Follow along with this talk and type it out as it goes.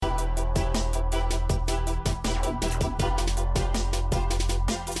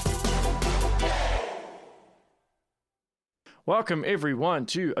Welcome, everyone,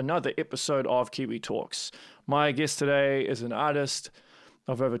 to another episode of Kiwi Talks. My guest today is an artist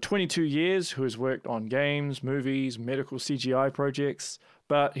of over 22 years who has worked on games, movies, medical CGI projects,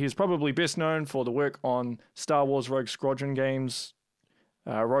 but he's probably best known for the work on Star Wars Rogue Squadron games,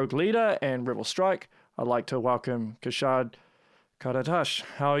 Rogue Leader, and Rebel Strike. I'd like to welcome Kursad Karatas.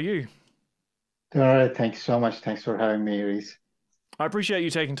 How are you? All right, thanks so much. Thanks for having me, Reese. I appreciate you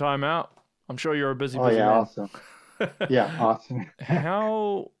taking time out. I'm sure you're a busy, Oh busy yeah, man. awesome. Yeah, awesome.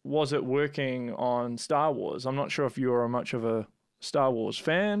 How was it working on Star Wars? I'm not sure if you were much of a Star Wars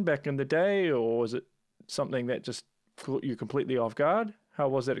fan back in the day, or was it something that just caught you completely off guard? How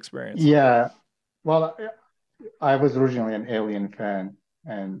was that experience? Yeah, well, I was originally an Alien fan,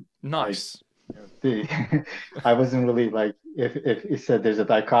 and I Nice. the I wasn't really like if it said there's a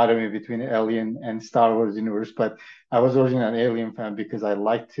dichotomy between Alien and Star Wars universe, but I was originally an Alien fan because I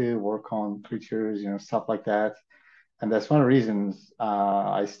like to work on creatures, stuff like that. And that's one of the reasons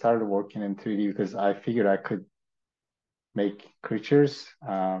I started working in 3D because I figured I could make creatures.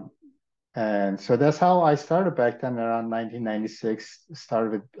 And so that's how I started back then around 1996.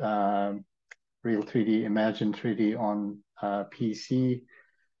 Started with Real 3D, Imagine 3D on PC,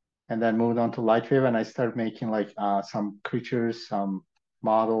 and then moved on to Lightwave. And I started making like some creatures, some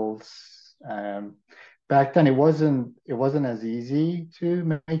models. Um, Back then, it wasn't as easy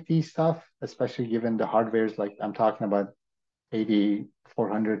to make these stuff, especially given the hardwares. Like I'm talking about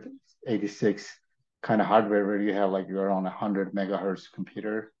 8486 kind of hardware where you have like you're on 100 megahertz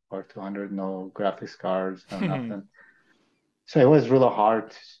computer or 200, no graphics cards, no nothing. So it was really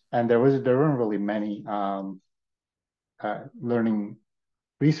hard, and there weren't really many learning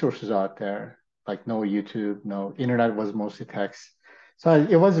resources out there, like no YouTube, no internet was mostly text. So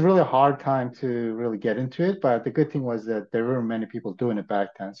it was a really hard time to really get into it. But the good thing was that there were many people doing it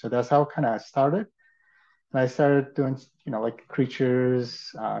back then. So that's how kind of I started. And I started doing, like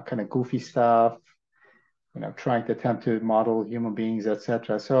creatures, kind of goofy stuff, trying to attempt to model human beings,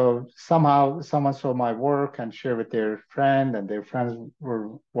 etc. So somehow someone saw my work and shared with their friend, and their friends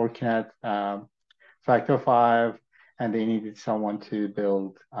were working at Factor 5, and they needed someone to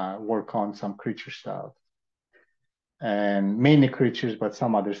work on some creature stuff, and mainly creatures, but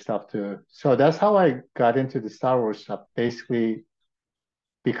some other stuff too. So that's how I got into the Star Wars stuff, basically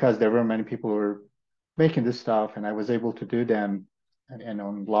because there were many people who were making this stuff, and I was able to do them and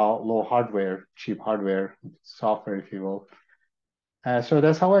on low hardware, cheap hardware, software, if you will. So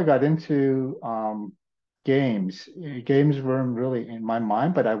that's how I got into games. Games weren't really in my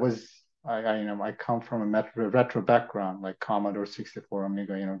mind, but I come from a retro background, like Commodore 64,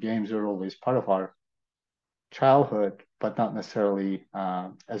 Amiga. Games are always part of our childhood, but not necessarily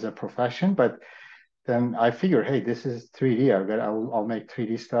as a profession. But then I figure, hey, this is 3D. I'll make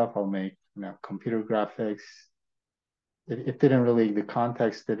 3D stuff. I'll make computer graphics. It didn't really, the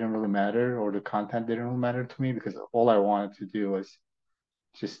context didn't really matter, or the content didn't really matter to me, because all I wanted to do was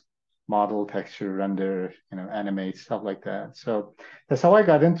just model, texture, render, animate, stuff like that. So that's how I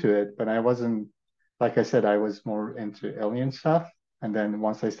got into it. But I wasn't, like I said, I was more into alien stuff. And then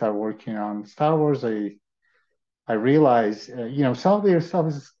once I started working on Star Wars, I realized, some of their stuff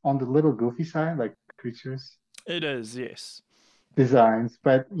is on the little goofy side, like creatures It is, yes. designs.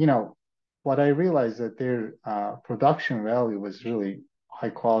 But what I realized that their production value was really high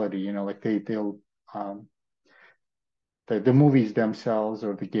quality. Like they'll the movies themselves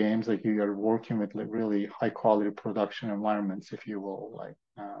or the games, like you are working with like really high quality production environments, if you will, like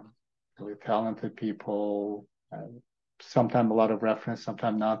really talented people. Sometimes a lot of reference,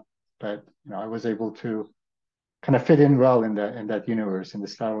 sometimes not. But I was able to kind of fit in well in that universe, in the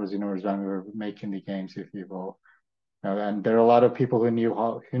Star Wars universe, when we were making the games, if you will. And there are a lot of people who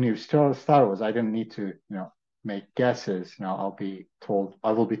knew Star Wars. I didn't need to, make guesses. I will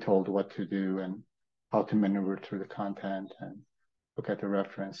be told what to do and how to maneuver through the content and look at the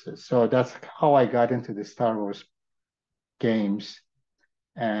references. So that's how I got into the Star Wars games.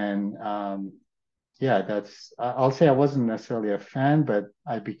 And yeah, I'll say I wasn't necessarily a fan, but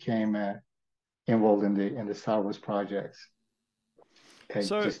I became involved in the Star Wars projects. It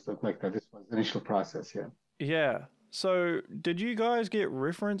So, just looked like that. This was the initial process. Yeah. yeah. So, did you guys get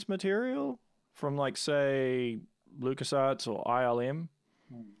reference material from, like, say, LucasArts or ILM?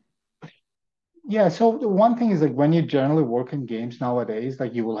 Yeah, so the one thing is like when you generally work in games nowadays,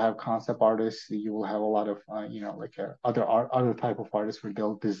 like you will have concept artists, you will have a lot of like other type of artists where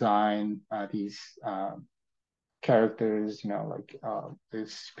they'll design these characters, like the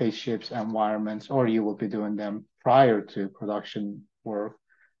spaceships, environments, or you will be doing them prior to production work.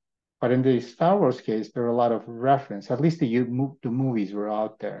 But in the Star Wars case, there are a lot of reference. At least the movies were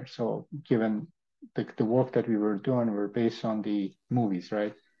out there. So given the work that we were doing were based on the movies,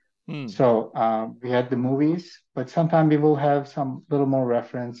 right? Hmm. So we had the movies, but sometimes we will have some little more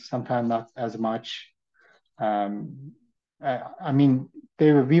reference, sometimes not as much. Um, I mean,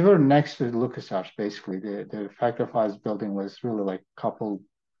 we were next to LucasArts basically. The Factor 5's building was really like a couple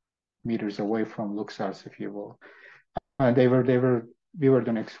meters away from LucasArts, if you will. And we were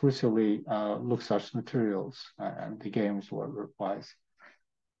doing exclusively LucasArts materials, and the games were wise.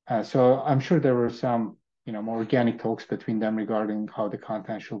 So I'm sure there were some, more organic talks between them regarding how the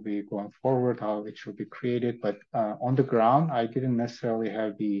content should be going forward, how it should be created. But on the ground, I didn't necessarily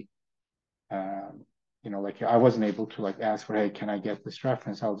have the, um, like I wasn't able to like ask for, hey, can I get this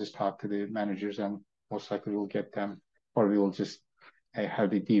reference? I'll just talk to the managers, and most likely we'll get them, or we will just have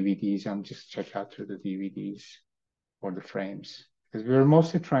the DVDs and just check out through the DVDs or the frames. Because we were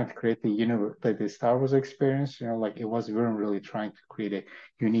mostly trying to create the Star Wars experience. Like we weren't really trying to create a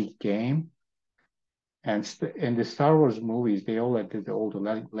unique game. And in the Star Wars movies, they all did all the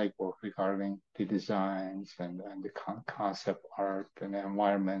legwork regarding the designs and the concept art and the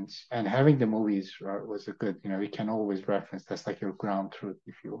environments. And having the movies was a good, we can always reference. That's like your ground truth,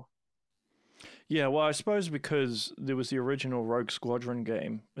 if you will. Yeah, well, I suppose because there was the original Rogue Squadron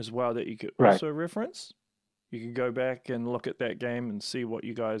game as well that you could Right. also reference. You could go back and look at that game and see what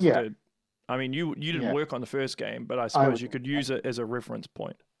you guys Yeah. did. I mean, you didn't Yeah. work on the first game, but I I suppose you could use it as a reference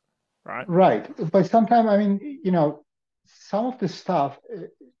point, right? Right. But sometimes, I mean, some of the stuff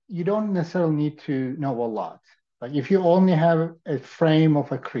you don't necessarily need to know a lot. Like if you only have a frame of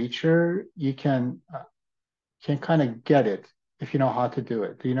a creature, you can kind of get it if you know how to do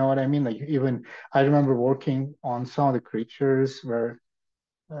it. Do you know what I mean? Like even I remember working on some of the creatures where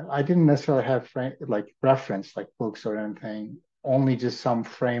I didn't necessarily have like reference like books or anything, only just some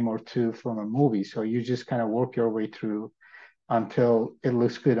frame or two from a movie. So you just kind of work your way through until it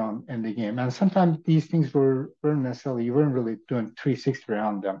looks good on in the game. And sometimes these things weren't necessarily you weren't really doing 360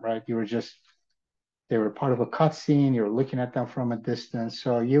 around them, right? You were just they were part of a cutscene. You're looking at them from a distance,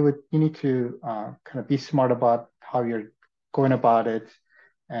 so you need to kind of be smart about how you're going about it,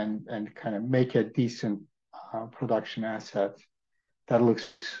 and kind of make a decent production asset that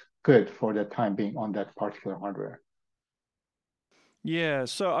looks good for the time being on that particular hardware. Yeah,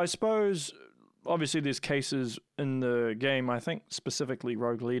 so I suppose obviously there's cases in the game, I think specifically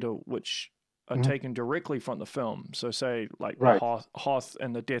Rogue Leader, which are Mhm. taken directly from the film. So say like the Right, Hoth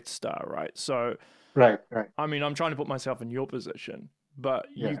and the Death Star, right? So right, I mean, I'm trying to put myself in your position, but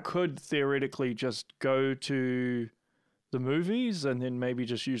you yeah. could theoretically just go to the movies and then maybe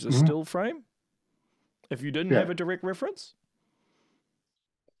just use a Mhm. still frame if you didn't Yeah, have a direct reference.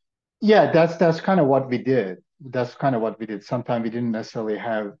 yeah. That's kind of what we did. That's kind of what we did. Sometimes we didn't necessarily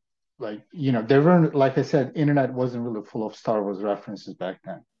have like there weren't like I said, internet wasn't really full of Star Wars references back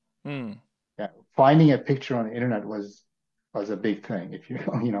then. Hmm. Yeah, finding a picture on the internet was a big thing. If you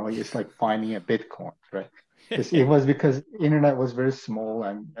it's like finding a Bitcoin, right? It was because internet was very small,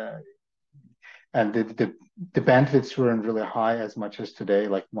 and the bandwidths weren't really high as much as today,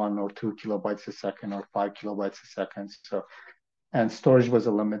 like 1 or 2 kilobytes a second or 5 kilobytes a second. So and storage was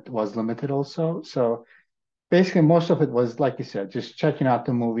limited also. So basically, most of it was like you said, just checking out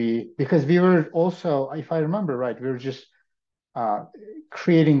the movie because we were also, if I remember right, we were just uh,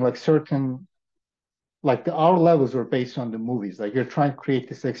 creating like certain our levels were based on the movies. Like you're trying to create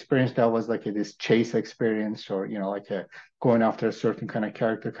this experience that was like this chase experience, or like a going after a certain kind of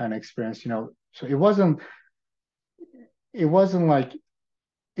character kind of experience. So it wasn't like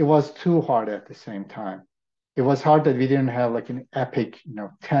it was too hard at the same time. It was hard that we didn't have like an epic,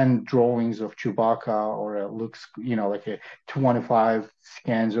 10 drawings of Chewbacca or a like a 25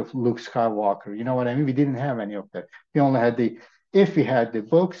 scans of Luke Skywalker. You know what I mean? We didn't have any of that. We only had if we had the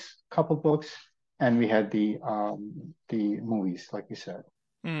books, couple books, and we had the movies, like you said.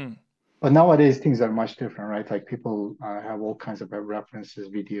 Hmm. But nowadays things are much different, right? Like people have all kinds of references,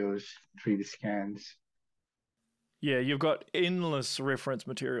 videos, 3D scans. Yeah, you've got endless reference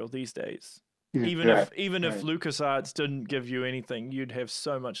material these days. Even Right, if right. LucasArts didn't give you anything, you'd have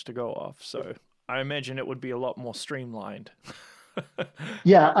so much to go off. So I imagine it would be a lot more streamlined.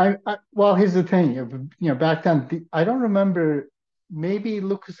 Yeah, well, here's the thing. Back then, I don't remember. Maybe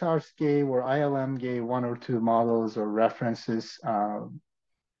LucasArts gave or ILM gave one or two models or references,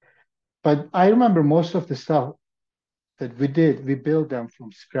 but I remember most of the stuff that we did. We built them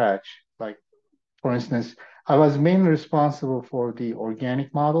from scratch. Like, for instance, I was mainly responsible for the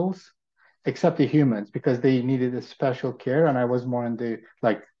organic models, except the humans, because they needed a special care, and I was more in the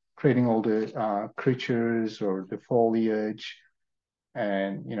like creating all the creatures or the foliage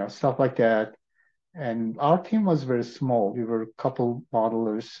and stuff like that. And our team was very small. We were a couple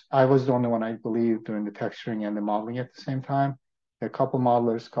modelers. I was the only one, I believe, doing the texturing and the modeling at the same time. A couple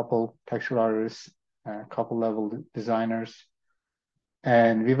modelers, couple texture artists, a couple level designers,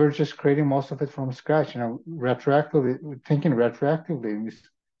 and we were just creating most of it from scratch. Retroactively, thinking retroactively,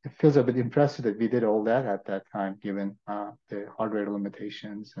 it feels a bit impressive that we did all that at that time, given the hardware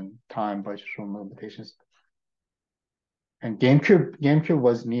limitations and time budgetary limitations. And GameCube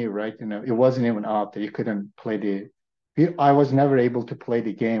was new, right? It wasn't even out there. You couldn't play I was never able to play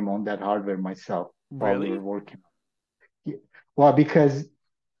the game on that hardware myself while we were Really? working. Well, because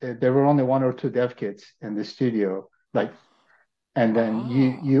there were only one or two dev kits in the studio, like, and then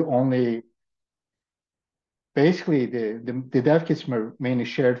Ah, you only basically the dev kits were mainly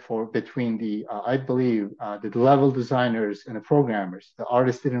shared for between the I believe the level designers and the programmers. The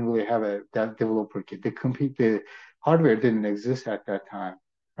artists didn't really have a developer kit. The hardware didn't exist at that time,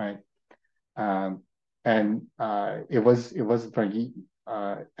 right? Um, and it was like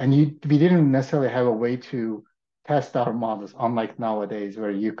and we didn't necessarily have a way to test our models, unlike nowadays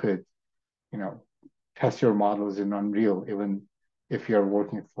where you could you know test your models in Unreal, even if you're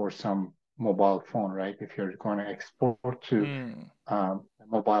working for some mobile phone, right? If you're going to export to mm, a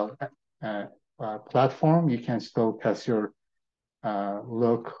mobile uh, platform, you can still test your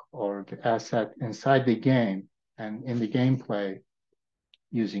look or the asset inside the game and in the gameplay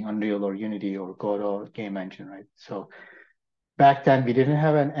using Unreal or Unity or Godot game engine, right? So back then we didn't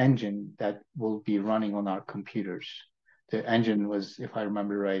have an engine that will be running on our computers. The engine was, if I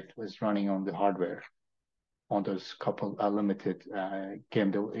remember right, was running on the hardware on those couple limited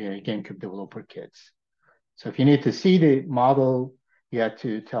GameCube developer kits. So if you need to see the model, you have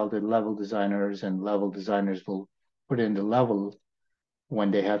to tell the level designers, and level designers will put in the level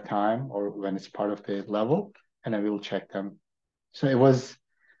when they have time or when it's part of the level, and then we will check them. So it was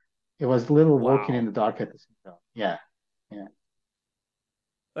a little working in wow. the dark at the same time. Yeah, yeah,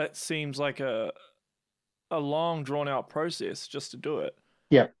 That seems like a long drawn out process just to do it.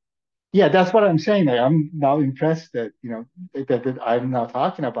 yeah. Yeah, that's what I'm saying. Like, I'm now impressed that that I'm now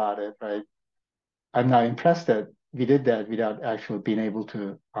talking about it, right? I'm now impressed that we did that without actually being able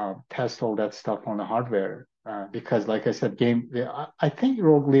to test all that stuff on the hardware. Because, like I said, I think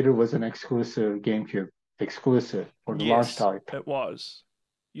Rogue Leader was an exclusive GameCube exclusive for the launch Yes, type. it was.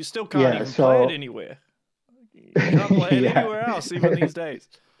 You still can't Yeah, even play it so anywhere. You can't play it yeah, anywhere else, even these days.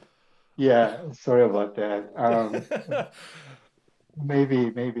 yeah. Sorry about that. Maybe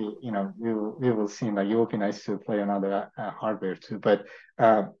we will see. Like, it would be nice to play another hardware too. But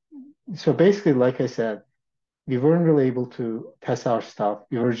so basically, like I said, we weren't really able to test our stuff.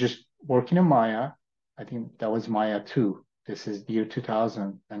 We were just working in Maya. I think that was Maya 2. This is the year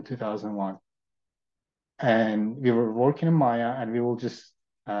 2000 and 2001. And we were working in Maya, and we will just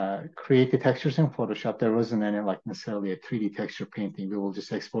create the textures in Photoshop. There wasn't any like necessarily a 3D texture painting. We will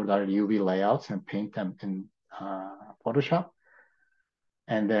just export our UV layouts and paint them in Photoshop,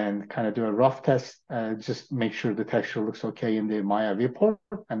 and then kind of do a rough test, just make sure the texture looks okay in the Maya viewport,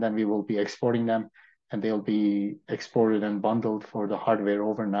 and then we will be exporting them, and they'll be exported and bundled for the hardware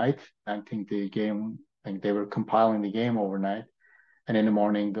overnight. I think they were compiling the game overnight, and in the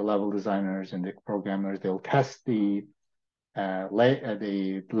morning, the level designers and the programmers they'll test the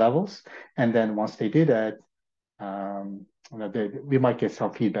levels, and then once they do that, we might get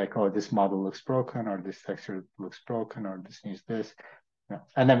some feedback. Oh, this model looks broken, or this texture looks broken, or this needs this. Yeah.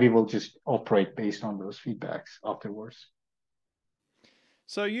 And then we will just operate based on those feedbacks afterwards.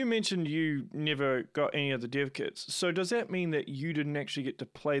 So you mentioned you never got any of the dev kits. So does that mean that you didn't actually get to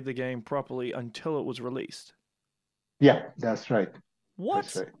play the game properly until it was released? Yeah, that's right.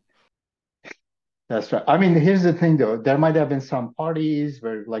 That's What? right. That's right. I mean, here's the thing though. There might have been some parties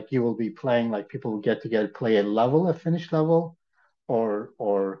where like you will be playing, like people will get together, play a level, a finished level,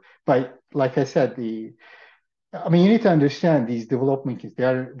 but like I said, I mean, you need to understand these development kits, they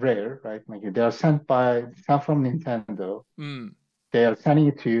are rare, right? Like they are sent from Nintendo. Hmm. They are sending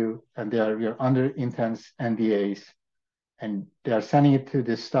it to you, and you're under intense NDAs, and they are sending it to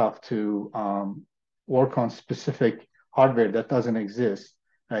this stuff to work on specific hardware that doesn't exist,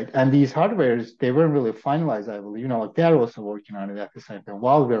 right? And these hardwares, they weren't really finalized, I believe. Like they're also working on it at the same time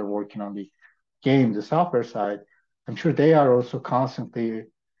while we're working on the game, the software side. I'm sure they are also constantly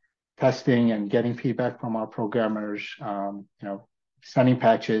testing and getting feedback from our programmers, sending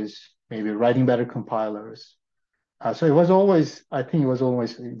patches, maybe writing better compilers. So I think it was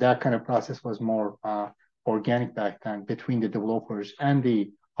always that kind of process was more organic back then between the developers and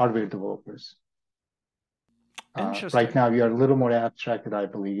the hardware developers. Right Interesting. now, we are a little more abstracted, I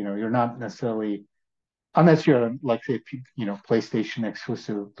believe. You're not necessarily unless you're like say PlayStation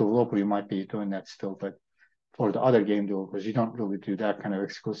exclusive developer, you might be doing that still. But for the other game developers, you don't really do that kind of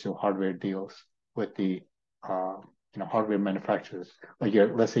exclusive hardware deals with the uh, hardware manufacturers. Like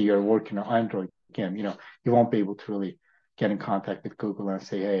let's say you're working on Android game, you won't be able to really get in contact with Google and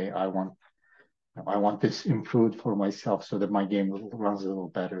say, hey, I want this improved for myself so that my game runs a little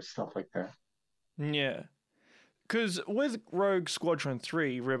better, stuff like that. Yeah. Because with Rogue Squadron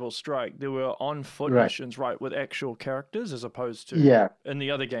 3 Rebel Strike, there were on foot Right. missions, right, with actual characters as opposed to Yeah. in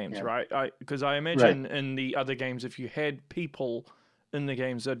the other games, Yeah. right? Because I Right. imagine in the other games, if you had people in the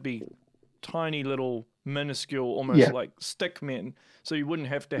games, they'd be tiny little minuscule, almost Yeah. like stick men, so you wouldn't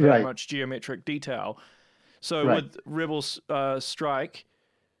have to have Right. much geometric detail. So Right. with Rebel Strike,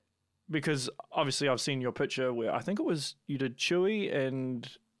 because obviously I've seen your picture where I think it was you did Chewie and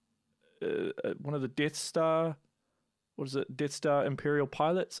one of the Death Star, what is it, Death Star Imperial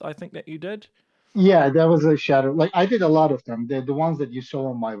pilots, I think that you did. Yeah, that was a shadow. Like I did a lot of them. The ones that you saw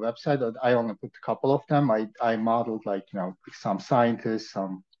on my website, I only put a couple of them. I modeled like, some scientists,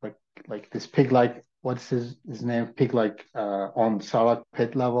 some like this pig like what's his name? Pig like on Sarlacc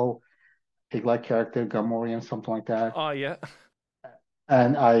pit level, pig like character, Gamorrean, something like that. Oh yeah.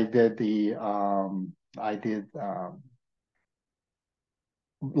 And I did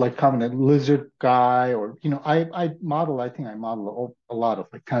like kind of lizard guy, or I think I model a lot of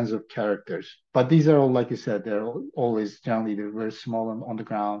like tons of characters, but these are all, like you said, they're always generally they're very small on the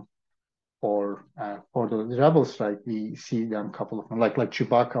ground. Or for the rebel strike, we see them a couple of them, like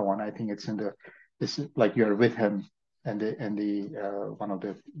Chewbacca one. I think it's in the this like you're with him and the one of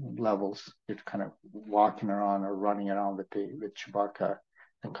the levels. You're kind of walking around or running around with Chewbacca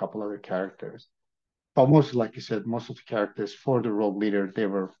and a couple other characters. But most, like you said, most of the characters for the rogue leader, they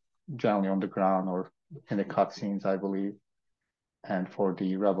were generally on the ground or in the cutscenes, I believe. And for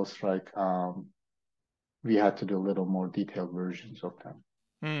the Rebel Strike, we had to do a little more detailed versions of them.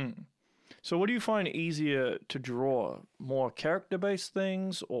 Hmm. So what do you find easier to draw? More character based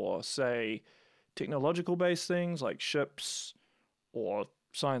things or say technological based things like ships or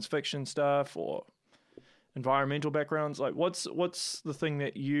science fiction stuff or environmental backgrounds? Like what's the thing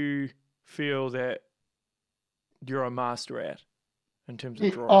that you feel that you're a master at in terms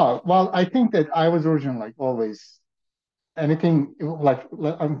of drawing? Well, I think that I was originally like always anything like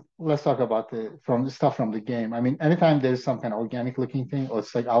let's talk about the from the stuff from the game. I mean, anytime there's some kind of organic looking thing, or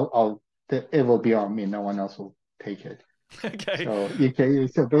it's like it will be on me. No one else will take it. Okay.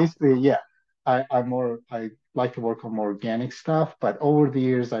 So basically, yeah, I like to work on more organic stuff, but over the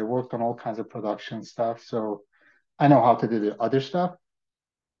years I worked on all kinds of production stuff, so I know how to do the other stuff.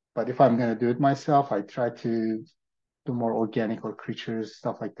 But if I'm gonna do it myself, I try to do more organic or creatures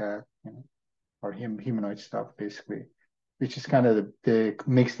stuff like that, or humanoid stuff basically, which is kind of the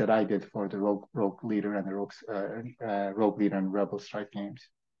mix that I did for the Rogue Leader and the Rogue Leader and Rebel Strike games.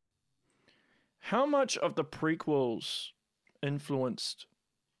 How much of the prequels influenced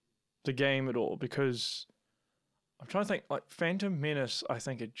the game at all? Because I'm trying to think, like Phantom Menace, I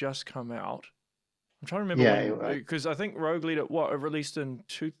think had just come out. I'm trying to remember Yeah, when, because I think Rogue Leader, what, released in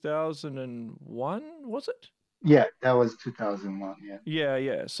 2001, was it? yeah, that was 2001. Yeah. Yeah,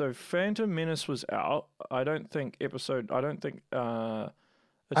 yeah. So Phantom Menace was out. I don't think Attack of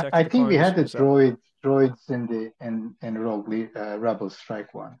I the think we Clones had the was out. droids in the in Rebel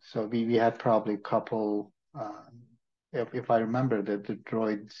Strike one. So we had probably a couple. If I remember that the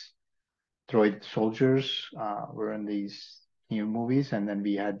droid soldiers were in these new movies, and then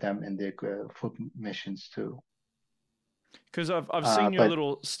we had them in the foot missions too. Because I've seen your But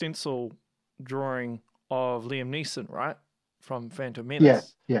little stencil drawing of Liam Neeson, right? From Phantom yeah,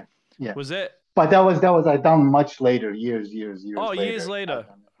 Menace. yeah, yeah. Was that, But that was I done much later, years oh, years later. I later. done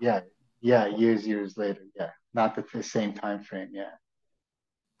it. Yeah, yeah, years later. Yeah, not at the same time frame. Yeah.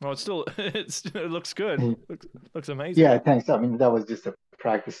 Well, it's still, it looks good. Looks amazing. Yeah, thanks. I mean, that was just a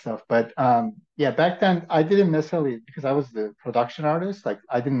practice stuff. But yeah, back then I didn't necessarily, because I was the production artist, like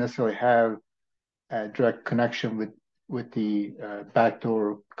I didn't necessarily have a direct connection with the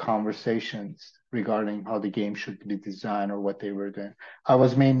backdoor conversations regarding how the game should be designed or what they were doing. I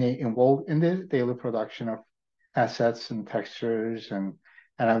was mainly involved in the daily production of assets and textures, and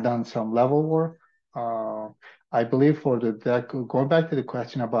I've done some level work. Uh, I believe for that going back to the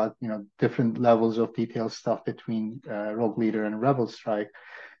question about different levels of detail stuff between Rogue Leader and Rebel Strike,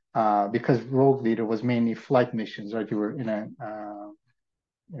 because Rogue Leader was mainly flight missions, right? You were in a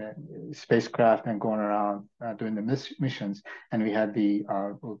spacecraft and going around doing the missions, and we had the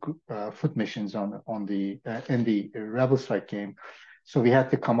foot missions on the in the Rebel Strike game. So we had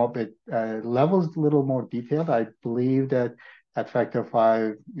to come up with levels a little more detailed. I believe that at Factor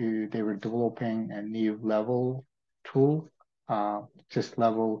 5, they were developing a new level tool, just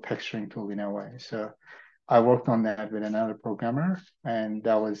level texturing tool in a way. So I worked on that with another programmer, and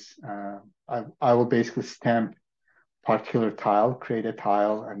that was I will basically stamp particular tile, create a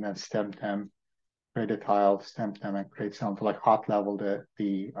tile, and then stamp them, create a tile, stamp them, and create something like hot level, the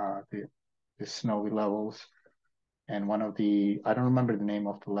snowy levels. And one of the I don't remember the name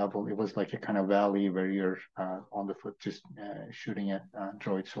of the level. It was like a kind of valley where you're on the foot just shooting at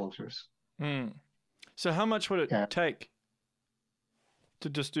droid soldiers. Mm. So how much would it Yeah, take to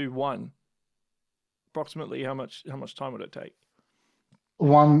just do one? Approximately how much time would it take?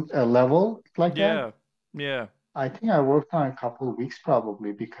 one level like that. Yeah. Yeah. I think I worked on a couple of weeks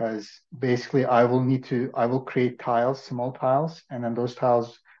probably because basically I will create tiles, small tiles, and then those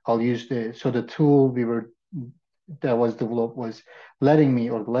tiles I'll use the tool that was developed was letting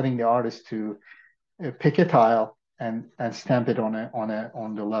the artist to pick a tile and stamp it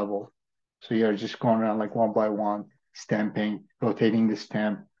on the level. So you're just going around like one by one, stamping, rotating the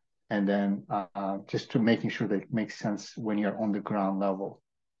stamp, and then just to making sure that it makes sense when you're on the ground level.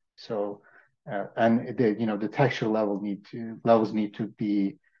 So and the texture levels need to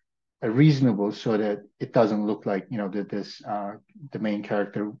be reasonable so that it doesn't look like that the main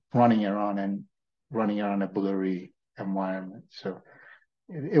character running around a blurry environment. So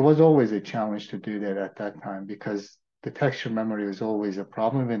it was always a challenge to do that at that time because the texture memory was always a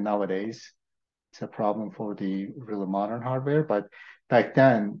problem. And nowadays, it's a problem for the really modern hardware. But back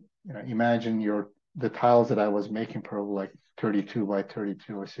then, imagine the tiles that I was making probably like 32 by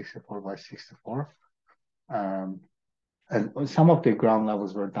 32 or 64 by 64. Um, and some of the ground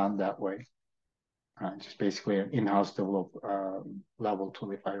levels were done that way. Just basically an in-house developed level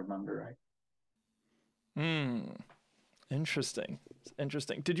tool, if I remember right. Hmm. Interesting.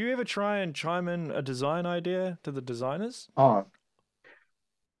 Interesting. Did you ever try and chime in a design idea to the designers? Oh,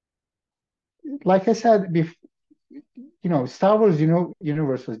 like I said, Star Wars,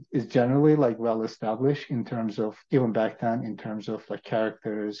 universe is generally like well established in terms of even back then in terms of like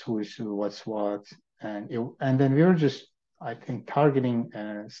characters, who is who, what's what, and then we were just I think targeting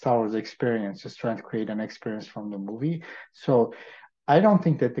a Star Wars experience, just trying to create an experience from the movie. So I don't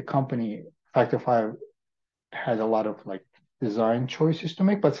think that the company Factor Five had a lot of like design choices to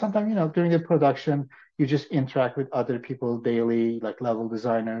make, but sometimes during the production you just interact with other people daily, like level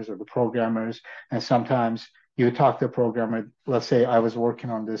designers or the programmers, and sometimes you talk to a programmer. Let's say I was working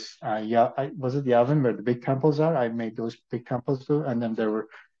on this, was it Yavin where the big temples are? I made those big temples too, and then there were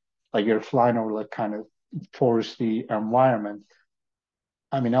like you're flying over like kind of foresty environment.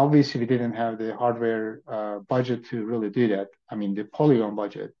 I mean, obviously we didn't have the hardware budget to really do that. I mean, the polygon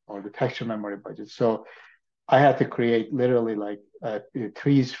budget or the texture memory budget. So I had to create literally like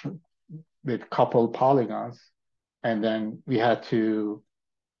trees with couple polygons, and then we had to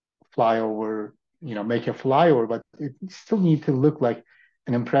fly over, make a flyover, but it still need to look like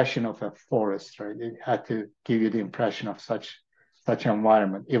an impression of a forest, right? It had to give you the impression of such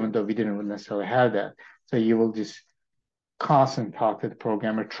environment, even though we didn't necessarily have that. So you will just constant talk to the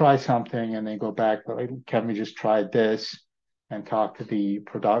programmer, try something, and then go back. Like, can we just try this? And talk to the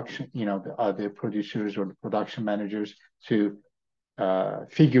production, the other producers or the production managers to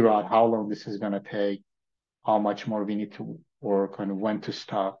figure out how long this is going to take, how much more we need to work, and when to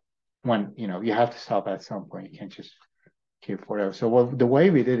stop. When you have to stop at some point, you can't just keep forever. So the way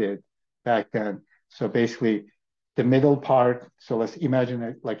we did it back then, so basically the middle part. So let's imagine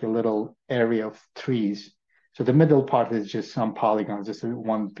it like a little area of trees. So the middle part is just some polygons, just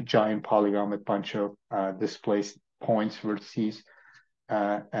one giant polygon with a bunch of displaced points, vertices,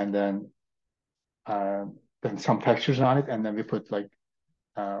 and uh, then some textures on it, and then we put like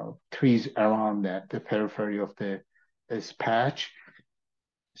trees around the periphery of this patch.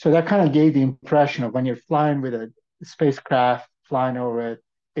 So that kind of gave the impression of when you're flying with a spacecraft flying over it,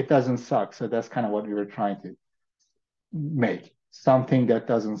 it doesn't suck. So that's kind of what we were trying to make, something that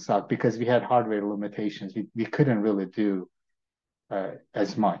doesn't suck because we had hardware limitations. We couldn't really do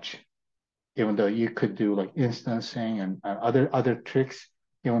as much, even though you could do like instancing and other tricks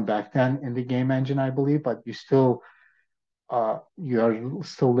even back then in the game engine, I believe, but you are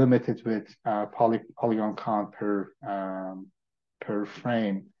still limited with polygon count per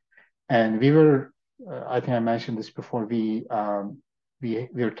frame. And I think I mentioned this before. We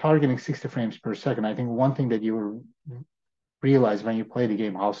were targeting 60 frames per second. I think one thing that you will realize when you play the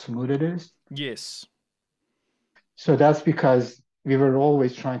game how smooth it is. Yes. So that's because we were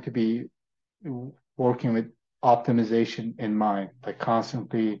always trying to be working with optimization in mind, like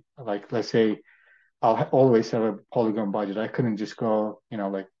constantly. Like let's say I'll always have a polygon budget. I couldn't just go,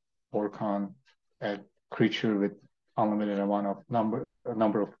 like work on a creature with unlimited amount of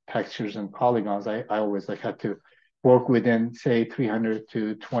number of textures and polygons, I always like had to work within say 300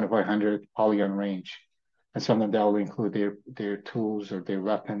 to 2500 polygon range, and some of that will include their tools or their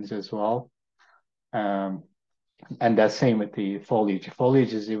weapons as well. Um, and that's same with the foliage.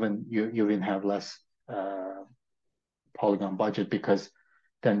 Foliage is you even have less uh, polygon budget because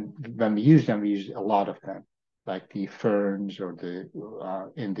then when we use them, we use a lot of them, like the ferns or the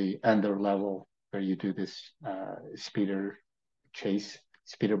in the ender level where you do this speeder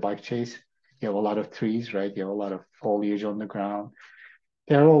bike chase. You have a lot of trees, right? You have a lot of foliage on the ground.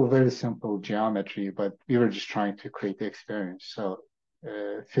 They're all very simple geometry, but we were just trying to create the experience. So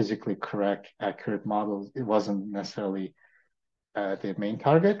physically correct, accurate models, it wasn't necessarily the main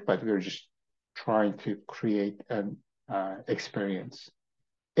target, but we were just trying to create an experience.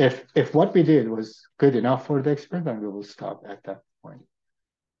 If what we did was good enough for the experience, then we will stop at that point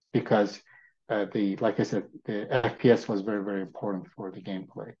because the like I said, the FPS was very very important for the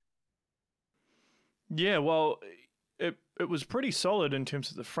gameplay. Yeah, well, it was pretty solid in terms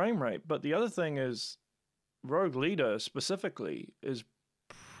of the frame rate, but the other thing is Rogue Leader specifically is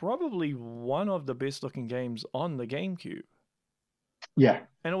probably one of the best looking games on the GameCube. Yeah,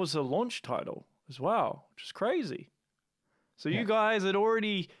 And it was a launch title as well, which is crazy. So yeah. you guys had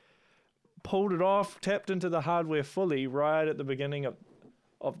already pulled it off, tapped into the hardware fully right at the beginning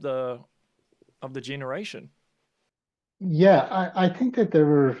of the of the generation. Yeah, I think that there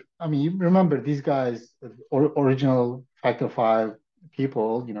were, I mean, you remember these guys, original Factor 5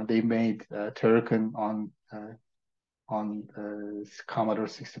 people, they made Turrican on Commodore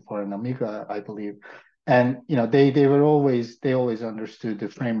 64 and Amiga, I believe. And, they always understood the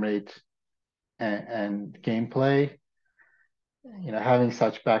frame rate and gameplay. Having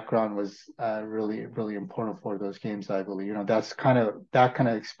such background was really, really important for those games, I believe. That kind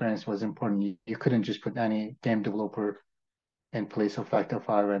of experience was important. You couldn't just put any game developer in place of Factor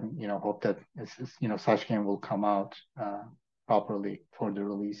 5 and hope that such game will come out properly for the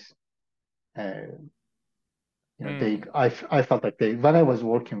release. Uh, Mm. I felt like they when I was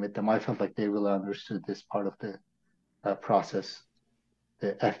working with them, I felt like they really understood this part of the process,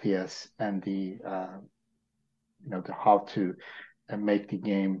 the FPS and the how to make the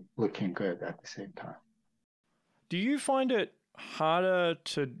game looking good at the same time. Do you find it harder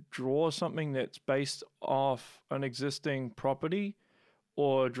to draw something that's based off an existing property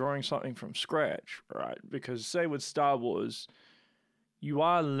or drawing something from scratch, right? Because, say, with Star Wars, you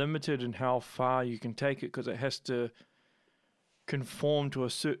are limited in how far you can take it because it has to conform to a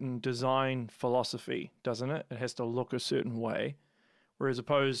certain design philosophy, doesn't it? It has to look a certain way. Whereas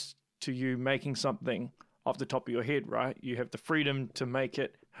opposed to you making something off the top of your head, right? You have the freedom to make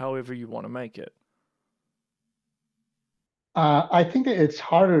it however you want to make it. I think that it's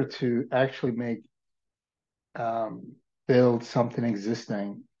harder to actually um, build something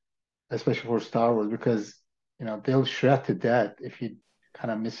existing, especially for Star Wars, because they'll shred to death if you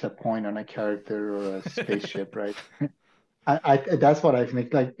kind of miss a point on a character or a spaceship, right? That's what I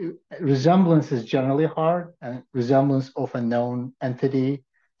think. Like resemblance is generally hard, and resemblance of a known entity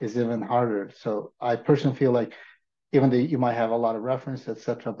is even harder. So I personally feel like even though you might have a lot of reference,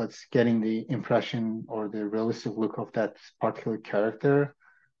 etc., but getting the impression or the realistic look of that particular character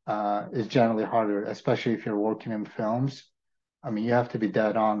is generally harder, especially if you're working in films. I mean, you have to be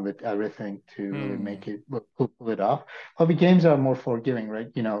dead on with everything to really Hmm. make it pull it off. Hobby games are more forgiving, right?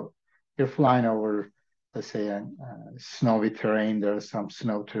 You're flying over, let's say, a snowy terrain. There are some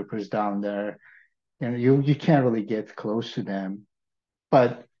snow troopers down there. You can't really get close to them,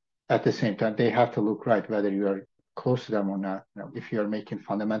 but at the same time, they have to look right, whether you are close to them or not. If you are making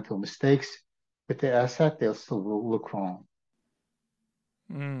fundamental mistakes with the asset, they'll still look wrong.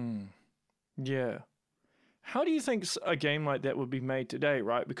 Hmm. Yeah. How do you think a game like that would be made today,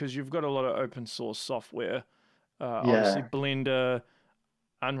 right? Because you've got a lot of open source software, obviously Yeah, Blender,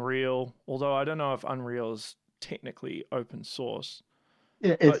 Unreal, although I don't know if Unreal is technically open source,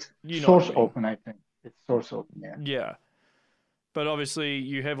 but it's you know what I source mean. open, I think. It's source open, yeah. Yeah. But obviously,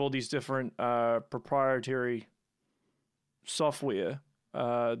 you have all these different proprietary software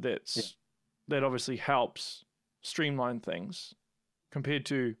Yeah. that obviously helps streamline things compared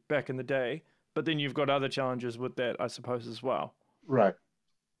to back in the day. But then you've got other challenges with that, I suppose, as well. Right.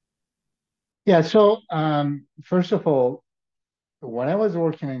 Yeah. So, first of all, when I was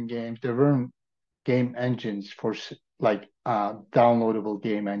working in games, there weren't game engines for like downloadable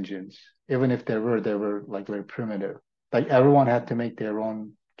game engines. Even if there were, they were like very primitive. Like everyone had to make their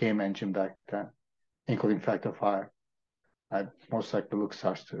own game engine back then, including Factor 5. I most likely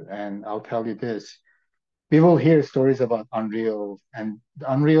LucasArts too. And I'll tell you this, we will hear stories about Unreal, and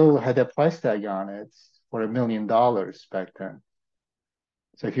Unreal had a price tag on it. for $1 million back then.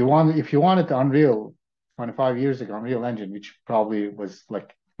 So if you wanted the Unreal 25 years ago, Unreal Engine, which probably was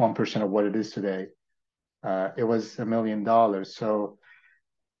like 1% of what it is today, it was $1 million. So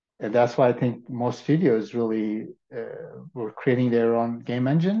and that's why I think most studios really were creating their own game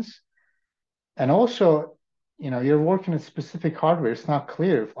engines. And also, you're working with specific hardware. It's not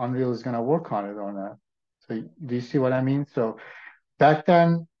clear if Unreal is going to work on it or not. So do you see what I mean? So back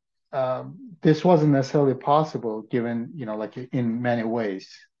then, this wasn't necessarily possible given, like in many ways,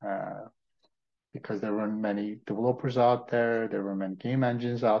 because there weren't many developers out there. There were many game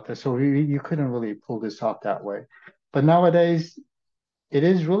engines out there. So you couldn't really pull this off that way. But nowadays, it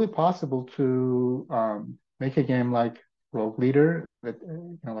is really possible to make a game like Rogue Leader with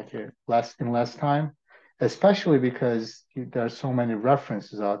like less time, especially because there are so many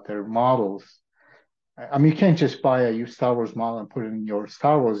references out there, models. I mean, you can't just buy a Star Wars model and put it in your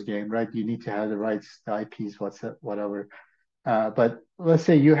Star Wars game, right? You need to have the rights, the IPs, whatever. But let's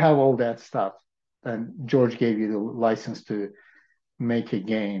say you have all that stuff, and George gave you the license to make a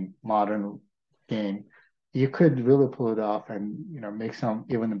game, modern game, you could really pull it off and make some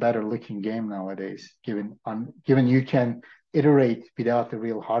even better looking game nowadays. Given you can iterate without the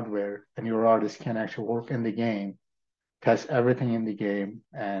real hardware, and your artist can actually work in the game, test everything in the game,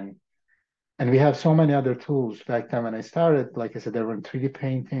 and we have so many other tools. Back then when I started, like I said, there were 3D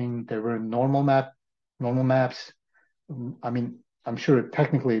painting, there were normal maps. I mean, I'm sure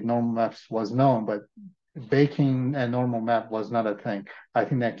technically normal maps was known, but baking a normal map was not a thing. I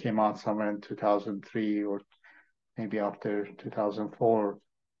think that came out somewhere in 2003 or maybe after 2004,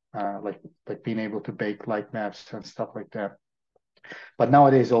 like being able to bake light maps and stuff like that. But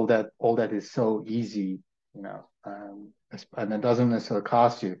nowadays, all that is so easy, and it doesn't necessarily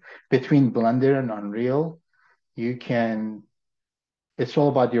cost you. Between Blender and Unreal, you can. It's all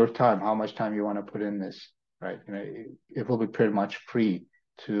about your time, how much time you want to put in this, right? It will be pretty much free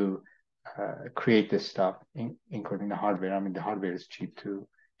to create this stuff, including the hardware. I mean, the hardware is cheap too,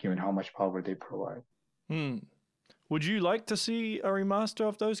 given how much power they provide. Hmm. Would you like to see a remaster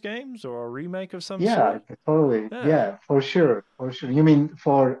of those games or a remake of some Yeah, sort? totally. Yeah. Yeah, for sure, for sure. You mean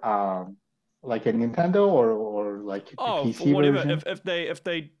for like a Nintendo or like a Oh, for PC whatever. version? If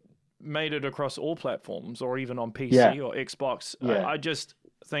they made it across all platforms or even on Yeah, PC or Xbox, yeah, I just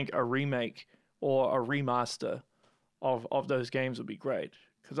think a remake or a remaster of those games would be great.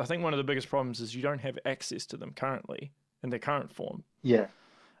 Because I think one of the biggest problems is you don't have access to them currently in their current form. yeah.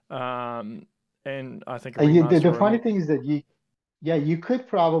 Um, and I think a And the, remaster the or funny remake, thing is that you could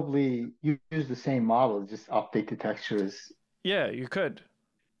probably use the same model, just update the textures. yeah, you could.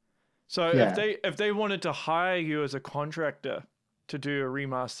 So if Yeah, they wanted to hire you as a contractor to do a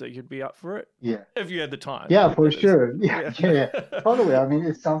remaster, you'd be up for it yeah. if you had the time. Yeah, for That is. sure. Yeah, Yeah. yeah, yeah. Totally. I mean,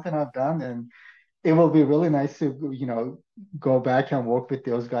 it's something I've done, and it will be really nice to, go back and work with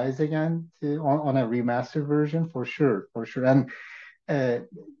those guys again on a remastered version for sure, for sure. Uh,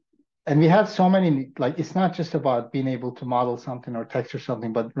 and we have so many, like, it's not just about being able to model something or texture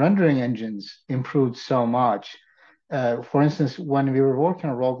something, but rendering engines improved so much. For instance, when we were working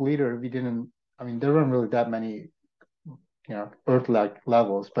on Rogue Leader, we didn't, I mean, there weren't really that many, Earth-like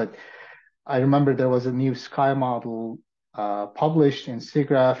levels, but I remember there was a new sky model published in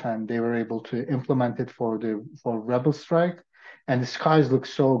SIGGRAPH, and they were able to implement it for Rebel Strike, and the skies look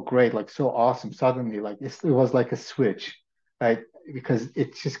so great, like so awesome. Suddenly, like it was like a switch, right? Because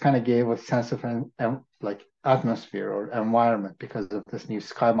it just kind of gave a sense of like atmosphere or environment because of this new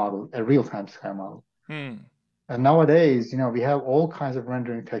sky model, a real-time sky model. Hmm. And nowadays, we have all kinds of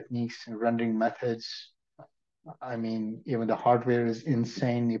rendering techniques and rendering methods. I mean, even the hardware is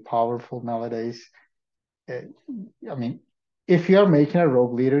insanely powerful nowadays. Uh, I mean, if you're making a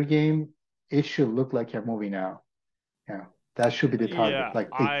Rogue Leader game, it should look like a movie now. Yeah, that should be the target, Yeah, like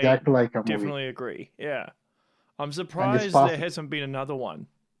I exactly like a movie. definitely agree. Yeah. I'm And it's surprised there possible. hasn't been another one.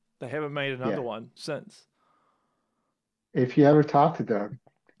 They haven't made another Yeah. one since. If you ever talk to them,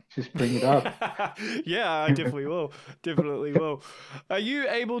 just bring it up. Yeah, I definitely will. Definitely will. Are you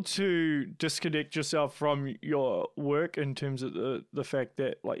able to disconnect yourself from your work in terms of the fact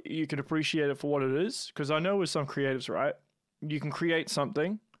that like you can appreciate it for what it is? Because I know with some creatives, right, you can create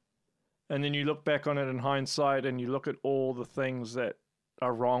something and then you look back on it in hindsight and you look at all the things that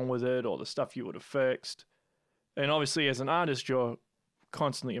are wrong with it or the stuff you would have fixed. And obviously, as an artist, you're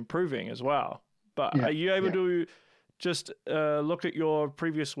constantly improving as well. But Yeah, are you able yeah. to just look at your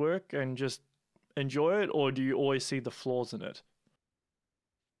previous work and just enjoy it, or do you always see the flaws in it?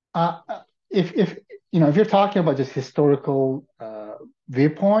 If if you're talking about just historical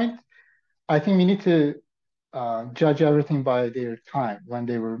viewpoint, I think we need to judge everything by their time, when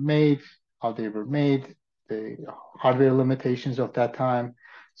they were made, how they were made. the hardware limitations of that time.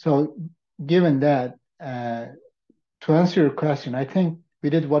 So given that, to answer your question, I think we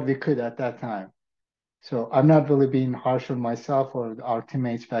did what we could at that time. So I'm not really being harsh on myself or our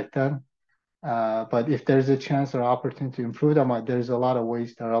teammates back then. But if there's a chance or opportunity to improve them, there's a lot of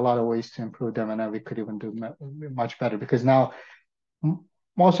ways. There are a lot of ways to improve them, and we could even do much better because now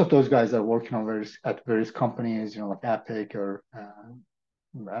most of those guys are working on various companies, like Epic or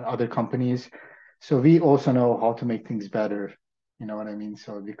other companies. So we also know how to make things better. You know what I mean?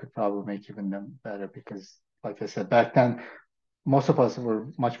 So we could probably make even them better because, like I said, back then most of us were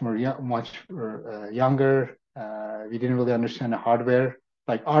much younger. We didn't really understand the hardware.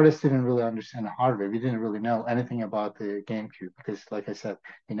 Like artists didn't really understand the hardware. We didn't really know anything about the GameCube because, like I said,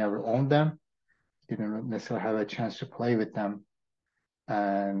 we never owned them. Didn't necessarily have a chance to play with them,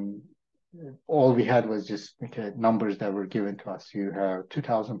 and all we had was just numbers that were given to us. You have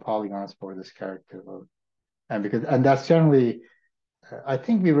 2,000 polygons for this character, and that's generally I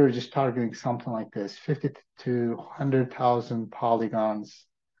think we were just targeting something like this, 50 to 100,000 polygons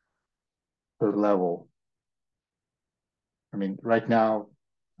per level. I mean, right now,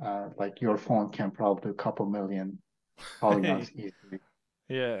 like your phone can probably do a couple million polygons easily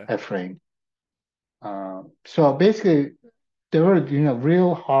Yeah. a frame. So basically, there were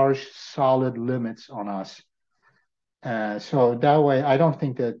real harsh, solid limits on us. So that way, I don't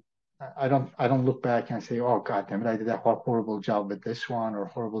think that I don't look back and say, oh God damn it, I did a horrible job with this one or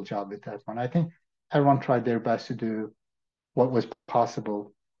horrible job with that one. I think everyone tried their best to do what was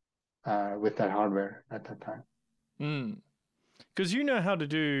possible with that hardware at that time. Because you know how to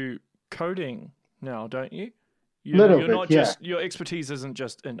do coding now, don't you? A little You're bit, not yeah, just, your expertise isn't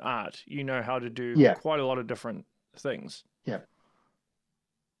just in art. You know how to do yeah, quite a lot of different things. yeah,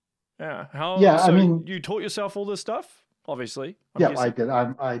 Yeah. yeah. I So mean, you taught yourself all this stuff? Obviously, I'm yeah, I guessing. did.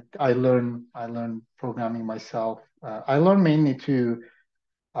 I learned programming myself. I learned mainly to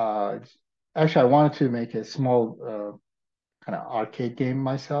uh, actually I wanted to make a small kind of arcade game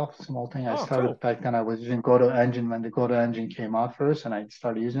myself. Small thing. I Oh, started cool. back then. I was using Godot engine when the Godot engine came out first, and I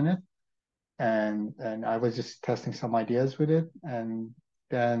started using it. And I was just testing some ideas with it, and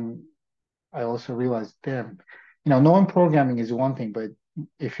then I also realized, damn, knowing programming is one thing, but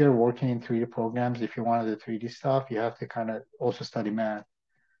if you're working in 3D programs, if you want to do 3D stuff, you have to kind of also study math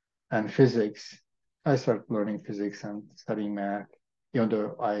and physics. I started learning physics and studying math, even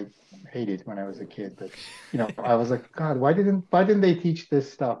though I hated it when I was a kid. But I was like, God, why didn't they teach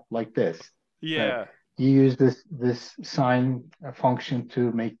this stuff like this? That Yeah. you use this sine function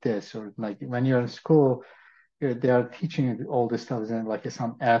to make this, or like when you're in school, they are teaching you all this stuff in like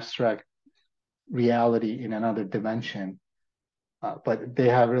some abstract reality in another dimension. But they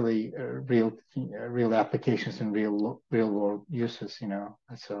have really real applications and real world uses, And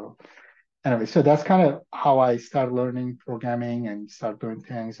so anyway, so that's kind of how I started learning programming and start doing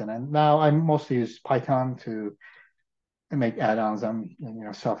things. And then now I mostly use Python to make add-ons and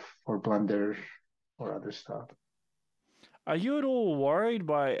stuff for Blender or other stuff. Are you at all worried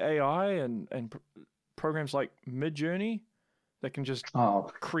by AI and programs like Midjourney that can just Oh,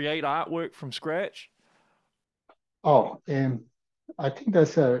 create artwork from scratch? and I think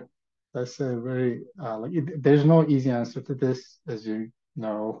that's a very there's no easy answer to this, as you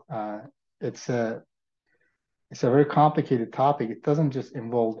know. It's a it's a very complicated topic. It doesn't just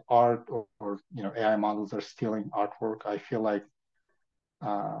involve art or AI models are stealing artwork. I feel like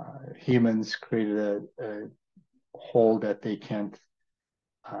humans created a hole that they can't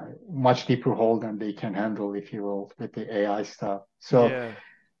much deeper hole than they can handle, if you will, with the AI stuff. So Yeah.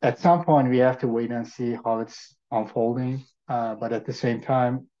 at some point, we have to wait and see how it's unfolding. But at the same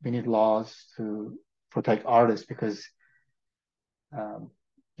time, we need laws to protect artists because um,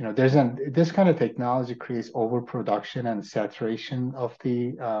 this kind of technology creates overproduction and saturation of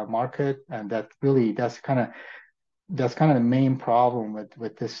the market, and that's kind of the main problem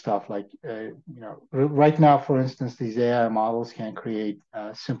with this stuff. Like right now, for instance, these AI models can create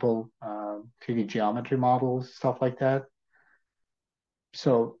simple 3D geometry models, stuff like that.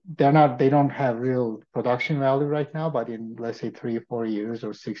 So they don't have real production value right now, but in, let's say, 3 or 4 years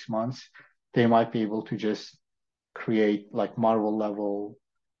or 6 months, they might be able to just create like Marvel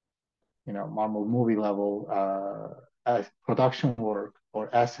movie level as production work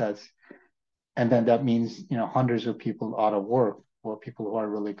or assets. And then that means hundreds of people out of work, or people who are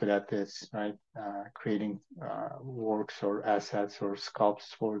really good at this, right? Creating works or assets or sculpts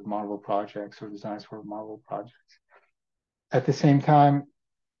for Marvel projects or designs for Marvel projects. At the same time,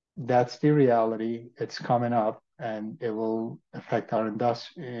 that's the reality. It's coming up, and it will affect our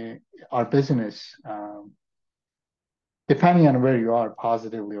industry, our business, depending on where you are,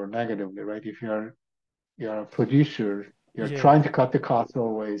 positively or negatively, right? you're a producer, you're Yeah, trying to cut the cost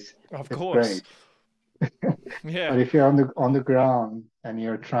always. of It's course. great. Yeah, But if you're on the ground and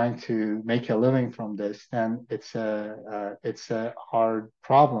you're trying to make a living from this, then it's a hard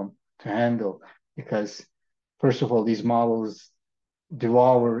problem to handle because first of all, these models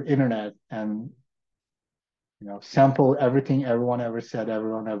devour internet and sample everything everyone ever said,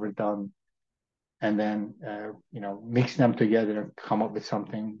 everyone ever done, and then mix them together and come up with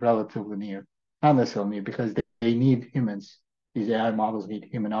something relatively new. Not necessarily new because they need humans. These AI models need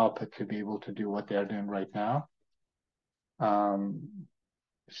human output to be able to do what they're doing right now.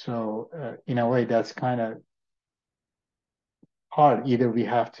 So in a way, that's kind of hard. Either we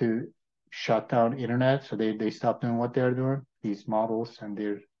have to shut down internet so they stop doing what they're doing, these models and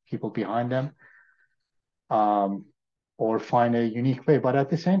their people behind them, um, or find a unique way. But at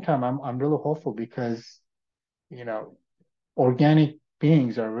the same time, I'm really hopeful because you know organic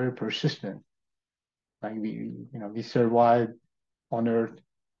beings are very persistent. Like we survived on Earth,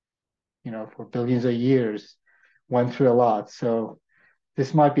 for billions of years, went through a lot. So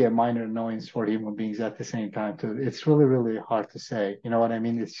this might be a minor annoyance for human beings at the same time too. It's really, really hard to say. You know what I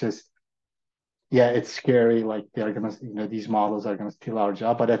mean? It's just, yeah, it's scary. Like they're gonna, these models are gonna steal our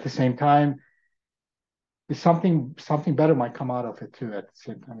job, but at the same time, something better might come out of it too. At the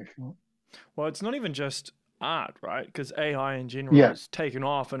same time, if you, well, it's not even just art, right? Because AI in general yeah, has taken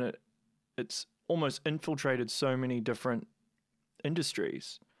off and it's almost infiltrated so many different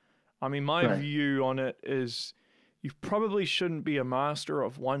industries. I mean, my right, view on it is you probably shouldn't be a master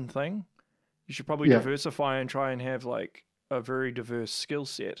of one thing. You should probably yeah, diversify and try and have like a very diverse skill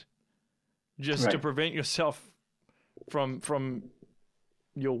set just to right. prevent yourself from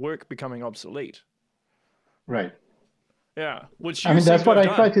your work becoming obsolete. Right. Yeah, which I you mean, seem that's to what have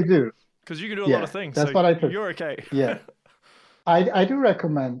I try done to do. because you can do a lot of Yeah, things, that's so what I took. you're okay. Yeah, I do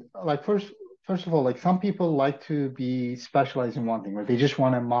recommend. Like first of all, like some people like to be specialized in one thing, right? They just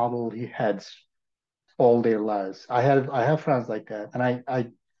want to model heads all their lives. I have friends like that, and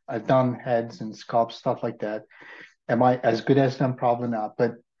I've done heads and sculpt stuff like that. Am I as good as them? Probably not,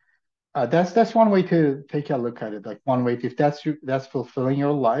 but that's one way to take a look at it. Like one way, if that's fulfilling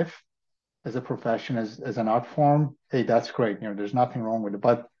your life as a profession, as an art form, hey, that's great. There's nothing wrong with it.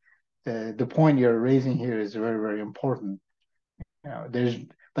 But the point you're raising here is very, very important. There's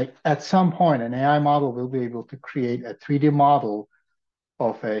like at some point, an AI model will be able to create a 3D model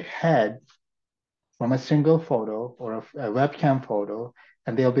of a head from a single photo or a webcam photo,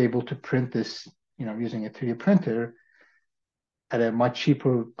 and they'll be able to print this, using a 3D printer at a much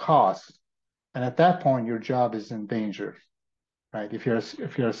cheaper cost. And at that point, your job is in danger, right? If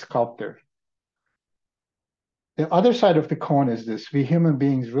you're a sculptor. The other side of the coin is this: we human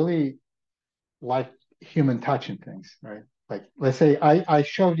beings really like human touch in things, right? Like let's say I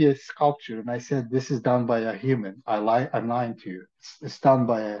showed you a sculpture and I said this is done by a human. I'm lying to you. It's done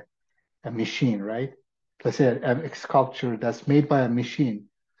by a machine, right? Let's say a sculpture that's made by a machine,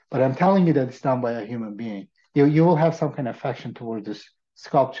 but I'm telling you that it's done by a human being. You will have some kind of affection towards this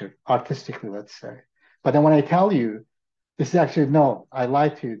sculpture, artistically, let's say. But then when I tell you this is actually no, I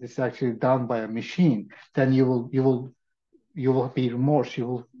lied to you. This is actually done by a machine. Then you will be remorse. You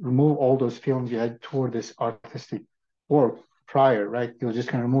will remove all those feelings you had toward this artistic work prior, right? You're just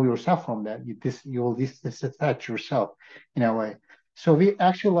going to remove yourself from that. You will disattach yourself in a way. So we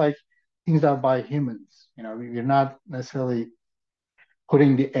actually like things done by humans. We're not necessarily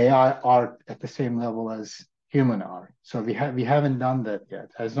putting the AI art at the same level as human art. So we haven't done that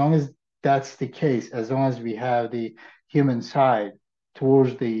yet. As long as that's the case, as long as we have the human side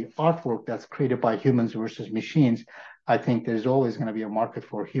towards the artwork that's created by humans versus machines, I think there's always going to be a market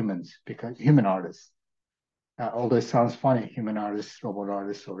for humans because human artists. Although it sounds funny, human artists, robot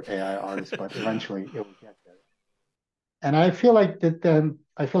artists, or AI artists, but eventually it will get there. And I feel like that.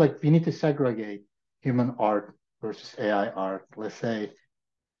 I feel like we need to segregate human art versus AI art. Let's say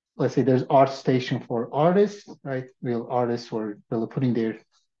there's art station for artists, right? Real artists who are really putting their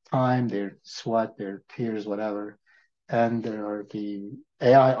time, their sweat, their tears, whatever. And there are the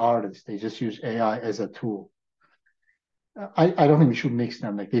AI artists. They just use AI as a tool. I don't think we should mix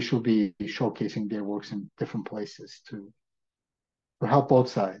them. Like they should be showcasing their works in different places to help both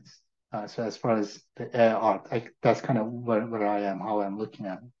sides. So as far as the AI art, that's kind of where I am, how I'm looking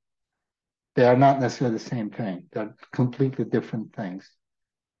at it. They are not necessarily the same thing. They're completely different things.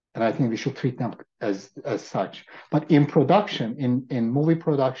 And I think we should treat them as such. But in production, in movie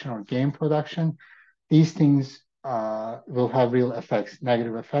production or game production, these things will have real effects,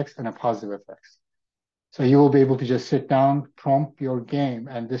 negative effects and a positive effects. So you will be able to just sit down, prompt your game,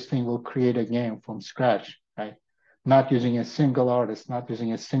 and this thing will create a game from scratch, right? Not using a single artist, not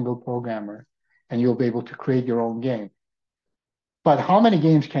using a single programmer. and you'll be able to create your own game. But how many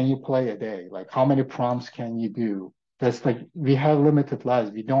games can you play a day? Like how many prompts can you do? That's like we have limited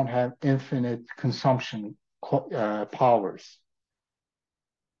lives. We don't have infinite consumption powers.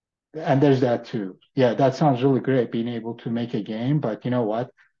 And there's that too. Yeah, that sounds really great being able to make a game, but you know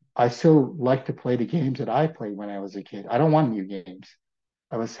what? I still like to play the games that I played when I was a kid. I don't want new games.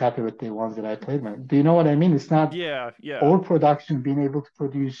 I was happy with the ones that I played. Do you know what I mean? It's not Yeah, yeah, overproduction, being able to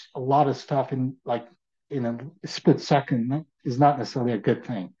produce a lot of stuff in like in a split second is not necessarily a good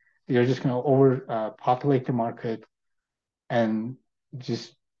thing. You're just going to populate the market and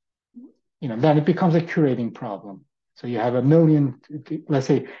just then it becomes a curating problem. So you have a million, let's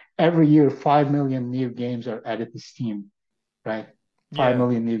say every year 5 million new games are added to Steam, right? Five yeah,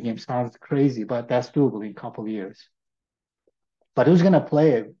 million new games sounds crazy, but that's doable in a couple of years. But who's going to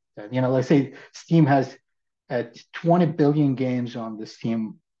play it? Let's say Steam has 20 billion games on the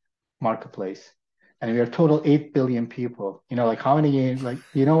Steam marketplace, and we are total 8 billion people. Like how many games? Like,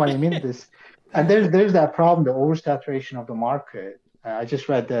 you know what I mean? And there's that problem, the oversaturation of the market. I just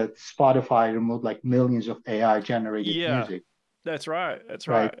read that Spotify removed like millions of AI generated yeah. music, That's right. That's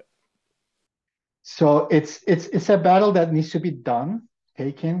right? right. So it's a battle that needs to be done,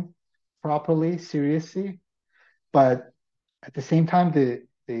 taken properly, seriously. But at the same time,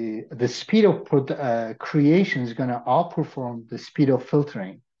 the speed of creation is going to outperform the speed of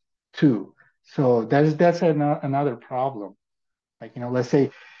filtering too. So that's another problem. Like, let's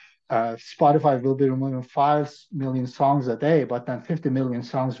say Spotify will be removing 5 million songs a day, but then 50 million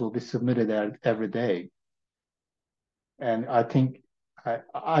songs will be submitted every day. And I think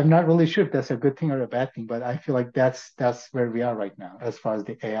I'm not really sure if that's a good thing or a bad thing, but I feel like that's where we are right now as far as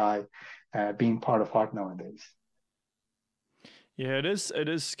the AI being part of art nowadays. Yeah, it is. It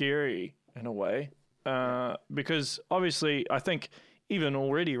is scary in a way, Yeah. because obviously, I think even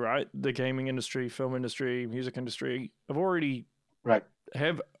already, right, the gaming industry, film industry, music industry have already Right.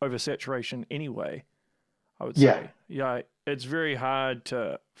 have oversaturation anyway. I would Yeah. say, yeah, it's very hard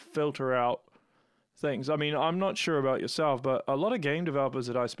to filter out things. I mean, I'm not sure about yourself, but a lot of game developers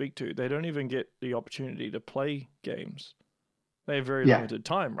that I speak to, they don't even get the opportunity to play games. They have very Yeah. limited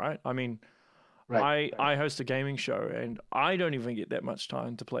time, right? I mean, Right. Right. I host a gaming show and I don't even get that much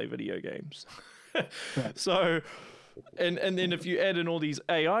time to play video games. Right. So and then if you add in all these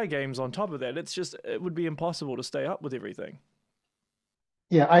AI games on top of that, it would be impossible to stay up with everything.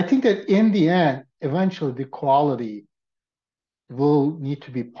 Yeah. I think that in the end, eventually the quality will need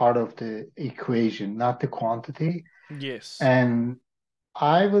to be part of the equation, not the quantity. Yes. And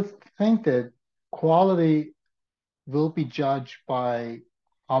I would think that quality will be judged by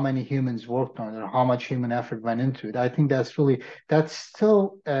how many humans worked on it or how much human effort went into it. I think that's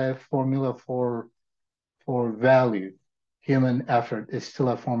still a formula for value. Human effort is still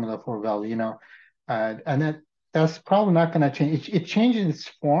a formula for value, and that's probably not going to change. It changes its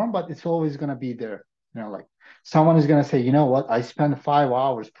form, but it's always going to be there. Like someone is going to say, you know what, I spent 5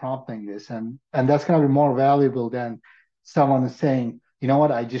 hours prompting this, and that's going to be more valuable than someone is saying, you know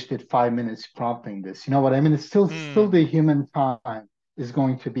what, I just did 5 minutes prompting this. You know what I mean? It's still Mm. the human time is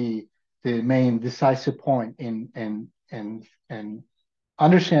going to be the main decisive point in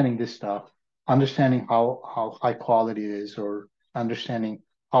understanding this stuff, understanding how high quality it is, or understanding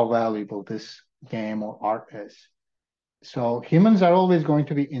how valuable this game or art is. So humans are always going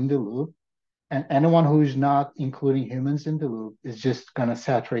to be in the loop, and anyone who's not including humans in the loop is just going to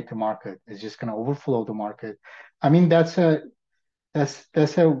saturate the market. It's just going to overflow the market. I mean, that's a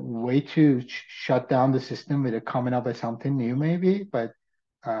way to shut down the system with it coming up with something new, maybe. But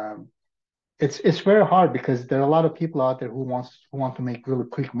um, it's very hard because there are a lot of people out there who want to make really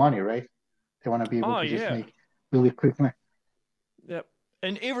quick money, right? They want to be able Oh to just yeah. make really quick money. Yep.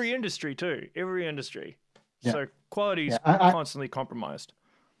 In every industry too. Every industry. Yeah, So quality's yeah. I, constantly compromised.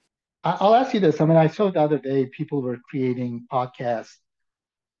 I'll ask you this. I mean, I saw the other day people were creating podcasts,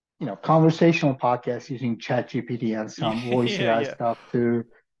 conversational podcasts using ChatGPT and some voice Yeah, AI yeah. stuff too.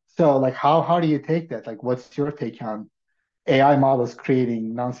 So, like, how do you take that? Like, what's your take on AI models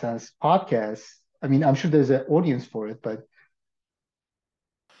creating nonsense podcasts? I mean, I'm sure there's an audience for it, but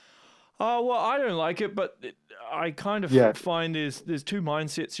Oh well, I don't like it, but I kind of yeah, find there's two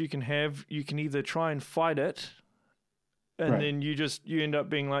mindsets you can have. You can either try and fight it, and right, then you end up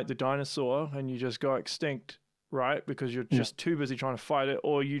being like the dinosaur, and you just go extinct, right? Because you're yeah, just too busy trying to fight it,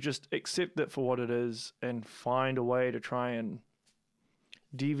 or you just accept it for what it is and find a way to try and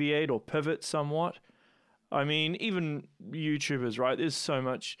deviate or pivot somewhat. I mean, even YouTubers, right? There's so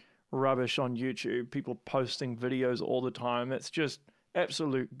much rubbish on YouTube. People posting videos all the time. That's just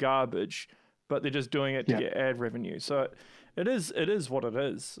absolute garbage. but they're just doing it to Yeah. get ad revenue. So it is what it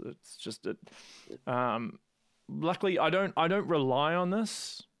is. It's just it. Luckily, I don't rely on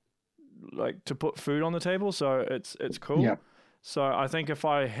this like to put food on the table, so it's cool. Yeah. So I think if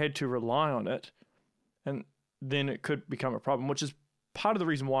I had to rely on it, and then it could become a problem, which is part of the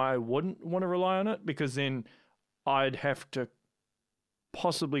reason why I wouldn't want to rely on it, because then I'd have to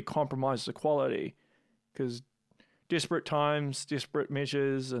possibly compromise the quality, because desperate times, desperate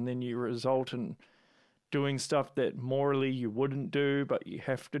measures, and then you result in doing stuff that morally you wouldn't do, but you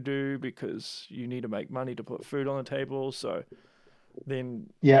have to do because you need to make money to put food on the table. So then,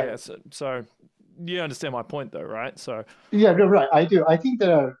 Yeah. so you understand my point though, right? So, Yeah, you're right. I do. I think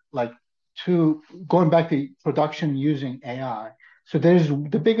there are like two, going back to production using AI. So there's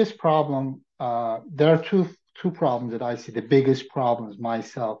the biggest problem. There are two problems that I see. The biggest problems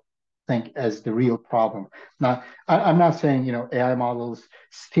myself think as the real problem. Now, I'm not saying AI models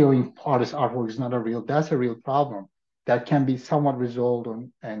stealing artist artwork is not a real. That's a real problem that can be somewhat resolved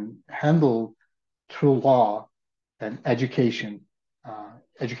and handled through law and education,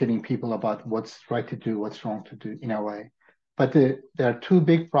 educating people about what's right to do, what's wrong to do in a way. But there are two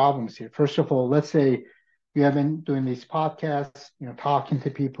big problems here. First of all, let's say you have been doing these podcasts, talking to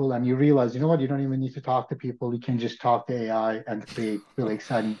people, and you realize, you know what, you don't even need to talk to people. You can just talk to AI and create really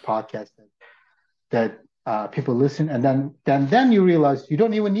exciting podcasts that people listen. And then you realize you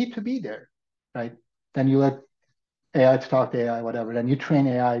don't even need to be there, right? Then you let AI to talk to AI, whatever. Then you train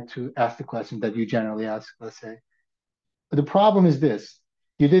AI to ask the question that you generally ask, let's say. But the problem is this: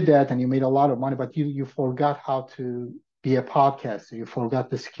 you did that and you made a lot of money, but you forgot how to be a podcaster. You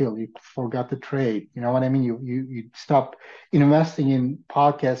forgot the skill. You forgot the trade. You know what I mean? You stop investing in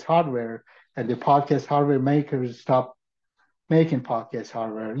podcast hardware, and the podcast hardware makers stop making podcast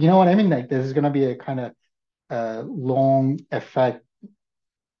hardware. You know what I mean? Like there's going to be a kind of long effect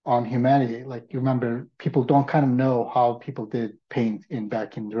on humanity. Like you remember, people don't kind of know how people did paint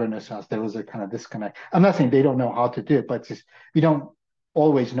back in the Renaissance. There was a kind of disconnect. I'm not saying they don't know how to do it, but just we don't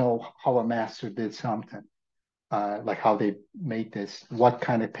always know how a master did something. Like how they made this, what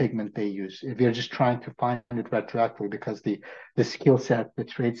kind of pigment they use. If you're just trying to find it retroactively, because the skill set, the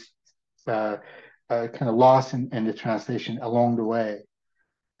traits, kind of lost in the translation along the way.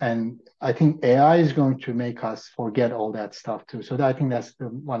 And I think AI is going to make us forget all that stuff too. So I think that's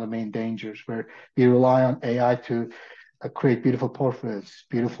one of the main dangers, where we rely on AI to create beautiful portraits,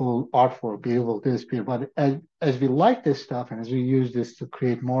 beautiful artwork, beautiful this, beautiful. But as we like this stuff and as we use this to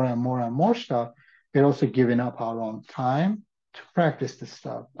create more and more and more stuff, we're also giving up our own time to practice this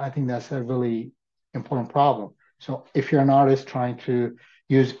stuff. I think that's a really important problem. So if you're an artist trying to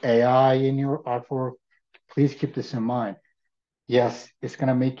use AI in your artwork, please keep this in mind. Yes, it's going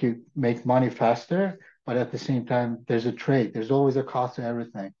to make you make money faster, but at the same time, there's a trade. There's always a cost to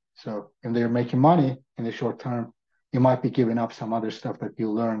everything. So if they're making money in the short term, you might be giving up some other stuff that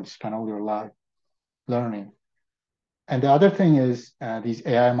you learned, spend all your life learning. And the other thing is these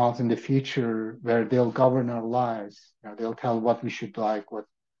AI models in the future, where they'll govern our lives. They'll tell what we should like, what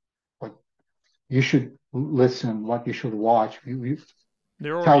you should listen, what you should watch. We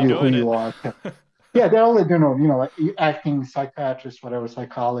they're tell already you who doing you it. are. Yeah, they're all like acting psychiatrists, whatever,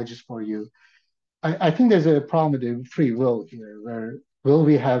 psychologists for you. I think there's a problem with the free will here, where will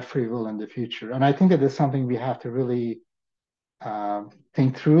we have free will in the future? And I think that is something we have to really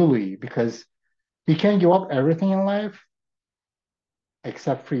think thoroughly, because we can't give up everything in life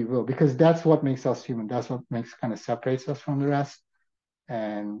except free will, because that's what makes us human. That's what makes kind of separates us from the rest.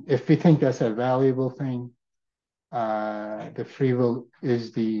 And if we think that's a valuable thing, the free will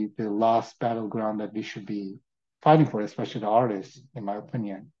is the last battleground that we should be fighting for, especially the artists, in my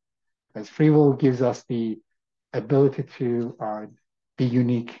opinion, because free will gives us the ability to be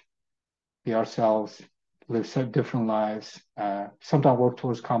unique, be ourselves, live different lives, sometimes work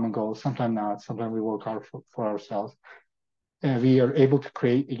towards common goals, sometimes not, sometimes we work hard for ourselves. And we are able to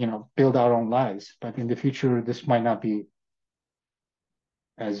create, build our own lives. But in the future, this might not be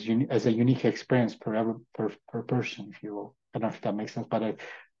as a unique experience per person, if you will. I don't know if that makes sense, but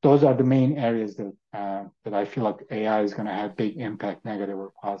those are the main areas that I feel like AI is going to have big impact, negative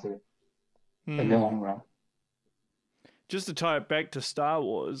or positive, in the long run. Just to tie it back to Star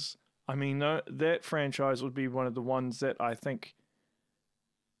Wars, I mean, that franchise would be one of the ones that I think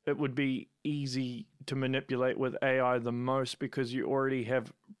it would be easy to manipulate with AI the most, because you already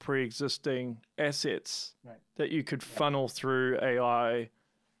have pre-existing assets that you could funnel through AI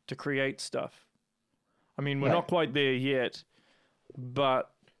to create stuff. I mean, we're not quite there yet,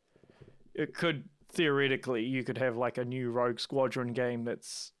 but it could theoretically, you could have like a new Rogue Squadron game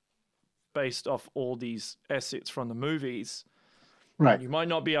that's based off all these assets from the movies. Right. You might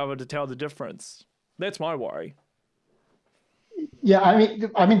not be able to tell the difference. That's my worry. Yeah,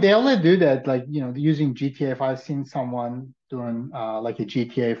 I mean, they only do that, like, using GTA 5. I've seen someone doing like a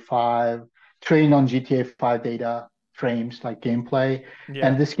GTA 5, trained on GTA 5 data frames, like gameplay, Yeah,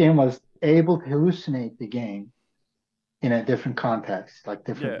 and this game was able to hallucinate the game in a different context, like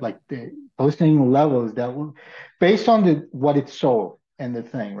yeah, different, like the hallucinating levels that were based on the what it saw and the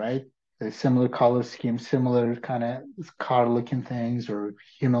thing, right? The similar color scheme, similar kind of car looking things or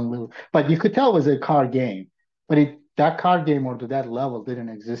human little, but you could tell it was a car game. But that car game or to that level didn't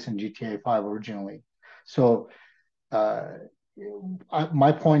exist in GTA 5 originally. So uh,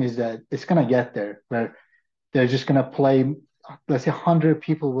 my point is that it's gonna get there where they're just gonna play. Let's say 100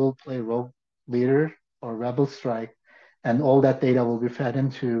 people will play Rogue Leader or Rebel Strike, and all that data will be fed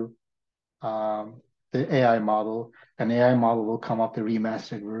into the AI model, and AI model will come up the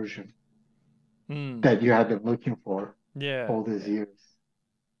remastered version that you have been looking for yeah, all these years.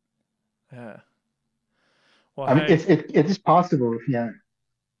 yeah. Well, I mean, hey, it is possible. Yeah,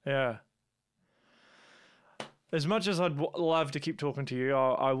 yeah. As much as I'd love to keep talking to you,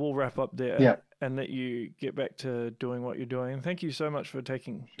 I will wrap up there yeah, and let you get back to doing what you're doing. Thank you so much for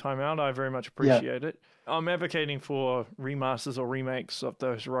taking time out. I very much yeah. appreciate it. I'm advocating for remasters or remakes of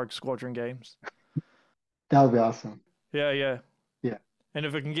those Rogue Squadron games. That would be awesome. Yeah, yeah. Yeah, And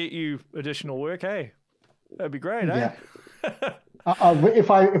if it can get you additional work, hey, that'd be great, eh? yeah.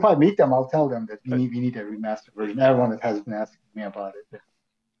 If I meet them, I'll tell them that we need a remastered version. Everyone that has been asking me about it.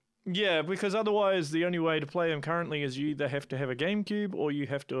 Yeah, because otherwise the only way to play them currently is you either have to have a GameCube or you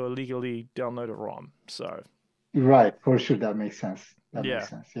have to illegally download a ROM. So, Right, for sure, that makes sense. That makes yeah.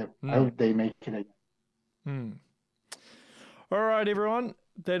 sense. Yep. I Hmm. hope they make it again. Hmm. All right, everyone.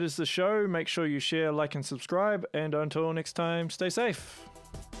 That is the show. Make sure you share, like, and subscribe. And until next time, stay safe.